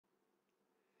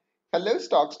Hello,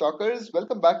 stock stalkers.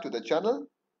 Welcome back to the channel.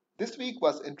 This week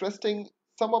was interesting.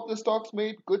 Some of the stocks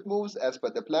made good moves as per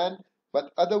the plan,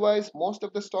 but otherwise, most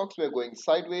of the stocks were going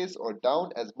sideways or down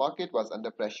as market was under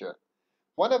pressure.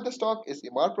 One of the stock is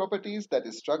Imar Properties that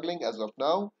is struggling as of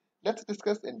now. Let's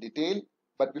discuss in detail.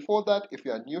 But before that, if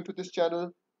you are new to this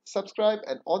channel, subscribe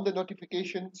and on the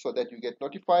notification so that you get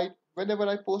notified whenever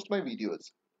I post my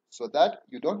videos, so that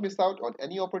you don't miss out on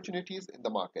any opportunities in the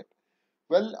market.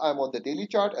 Well, I'm on the daily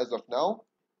chart as of now.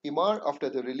 Imar, after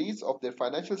the release of their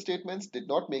financial statements, did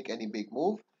not make any big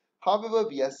move. However,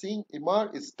 we are seeing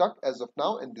Imar is stuck as of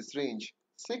now in this range.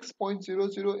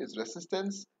 6.00 is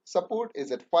resistance, support is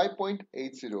at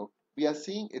 5.80. We are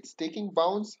seeing it's taking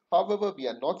bounce, however, we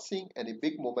are not seeing any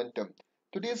big momentum.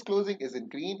 Today's closing is in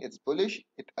green, it's bullish,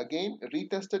 it again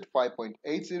retested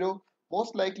 5.80.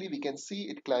 Most likely, we can see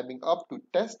it climbing up to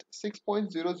test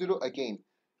 6.00 again.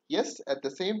 Yes, at the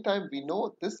same time, we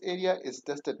know this area is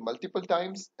tested multiple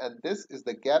times and this is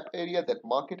the gap area that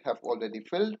market have already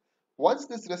filled. Once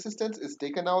this resistance is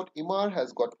taken out, Imar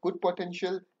has got good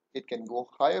potential. It can go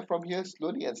higher from here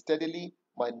slowly and steadily.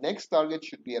 My next target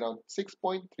should be around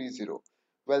 6.30.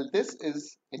 Well, this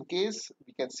is in case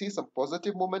we can see some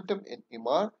positive momentum in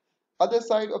Imar. Other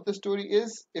side of the story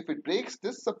is if it breaks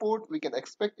this support, we can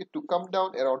expect it to come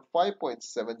down around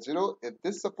 5.70. If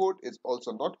this support is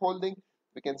also not holding,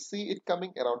 we can see it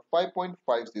coming around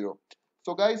 5.50.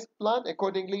 So guys, plan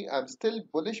accordingly. I'm still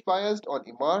bullish biased on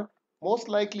Imar. Most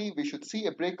likely we should see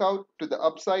a breakout to the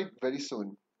upside very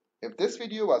soon. If this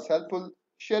video was helpful,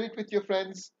 share it with your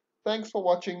friends. Thanks for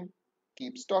watching.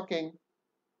 Keep stalking.